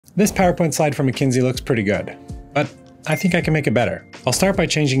This PowerPoint slide from McKinsey looks pretty good, but I think I can make it better. I'll start by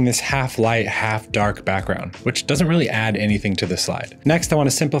changing this half light, half dark background, which doesn't really add anything to the slide. Next, I want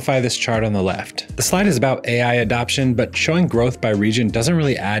to simplify this chart on the left. The slide is about AI adoption, but showing growth by region doesn't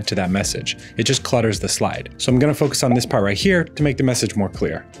really add to that message. It just clutters the slide. So I'm going to focus on this part right here to make the message more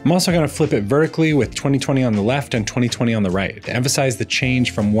clear. I'm also going to flip it vertically with 2020 on the left and 2020 on the right to emphasize the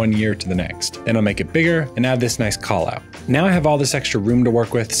change from one year to the next. Then I'll make it bigger and add this nice call out. Now I have all this extra room to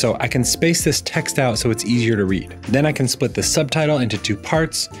work with, so I can space this text out so it's easier to read. Then I can split the subtitle into two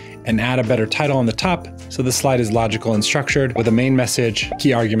parts and add a better title on the top so the slide is logical and structured with a main message,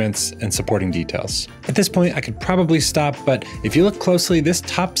 key arguments, and supporting details. At this point, I could probably stop, but if you look closely, this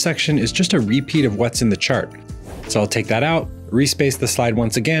top section is just a repeat of what's in the chart. So I'll take that out, respace the slide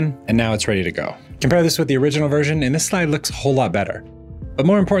once again, and now it's ready to go. Compare this with the original version, and this slide looks a whole lot better. But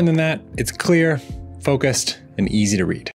more important than that, it's clear, focused, and easy to read.